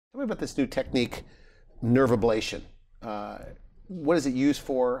Tell me about this new technique, nerve ablation. What is it used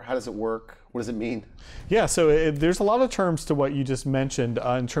for? How does it work? What does it mean? Yeah, so there's a lot of terms to what you just mentioned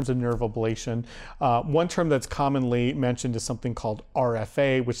in terms of nerve ablation. One term that's commonly mentioned is something called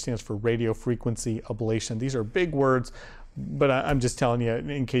RFA, which stands for radio frequency ablation. These are big words, but I'm just telling you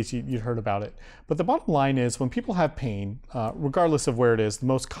in case you'd heard about it. But the bottom line is when people have pain, regardless of where it is, the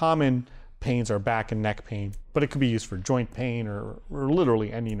most common pains are back and neck pain, but it could be used for joint pain or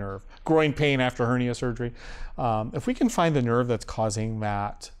literally any nerve. Groin pain after hernia surgery. If we can find the nerve that's causing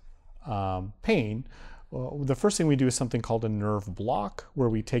that pain, the first thing we do is something called a nerve block, where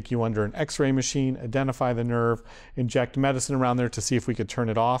we take you under an x-ray machine, identify the nerve, inject medicine around there to see if we could turn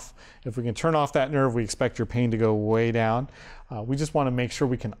it off. If we can turn off that nerve, we expect your pain to go way down. We just want to make sure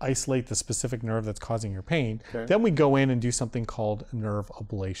we can isolate the specific nerve that's causing your pain. Okay. Then we go in and do something called nerve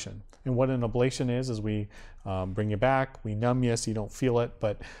ablation. And what an ablation is we bring you back, we numb you so you don't feel it,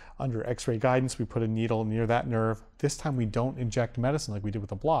 but under x-ray guidance, we put a needle near that nerve. This time we don't inject medicine like we did with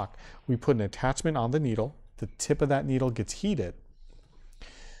the block. We put an attachment on the needle. The tip of that needle gets heated,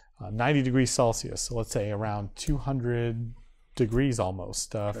 90 degrees Celsius, so let's say around 200 degrees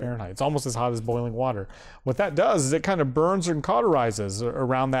almost Fahrenheit. It's almost as hot as boiling water. What that does is it kind of burns and cauterizes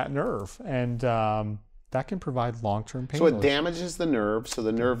around that nerve, and that can provide long-term pain. So it damages the nerve, so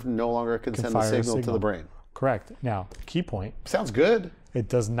the nerve no longer can send the signal to the brain. Correct. Now, key point. Sounds good. It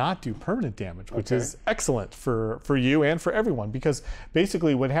does not do permanent damage, which is excellent for you and for everyone, because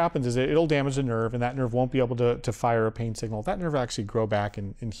basically what happens is it'll damage the nerve, and that nerve won't be able to fire a pain signal. That nerve will actually grow back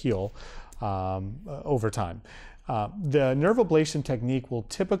and heal over time. The nerve ablation technique will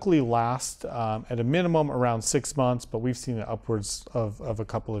typically last at a minimum around 6 months, but we've seen it upwards of a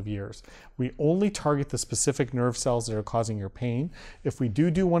couple of years. We only target the specific nerve cells that are causing your pain. If we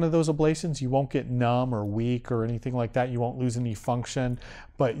do one of those ablations, you won't get numb or weak or anything like that. You won't lose any function,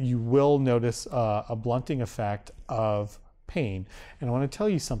 but you will notice a blunting effect of pain. And I want to tell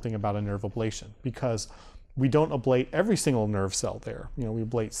you something about a nerve ablation, because we don't ablate every single nerve cell there. You know, we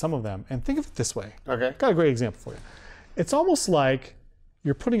ablate some of them. And think of it this way. Okay. Got a great example for you. It's almost like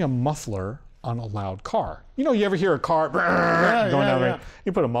you're putting a muffler on a loud car. You know, you ever hear a car going down there?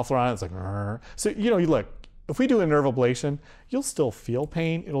 You put a muffler on it, it's like, so, you know, you look, if we do a nerve ablation, you'll still feel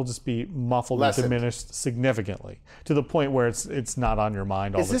pain. It'll just be muffled and diminished significantly to the point where it's not on your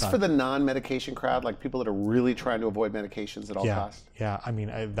mind all the time. Is this for the non-medication crowd, like people that are really trying to avoid medications at all costs? Yeah, I mean,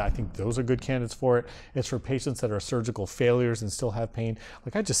 I think those are good candidates for it. It's for patients that are surgical failures and still have pain.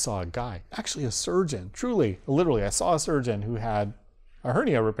 Like I just saw a guy, actually a surgeon, truly, literally, I saw a surgeon who had a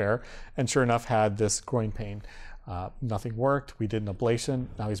hernia repair and sure enough had this groin pain. Nothing worked. We did an ablation.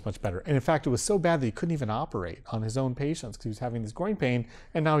 Now he's much better. And in fact, it was so bad that he couldn't even operate on his own patients because he was having this groin pain,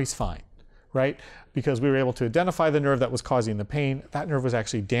 and now he's fine, right? Because we were able to identify the nerve that was causing the pain. That nerve was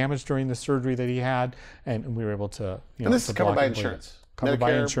actually damaged during the surgery that he had, and we were able to, and this is covered by insurance. Covered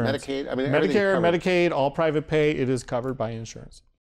by insurance. Medicare, I mean, Medicare, Medicaid, all private pay, it is covered by insurance.